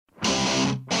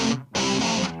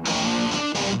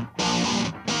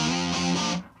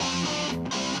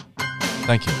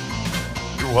Thank you.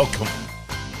 You're welcome.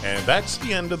 And that's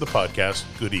the end of the podcast.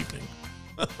 Good evening.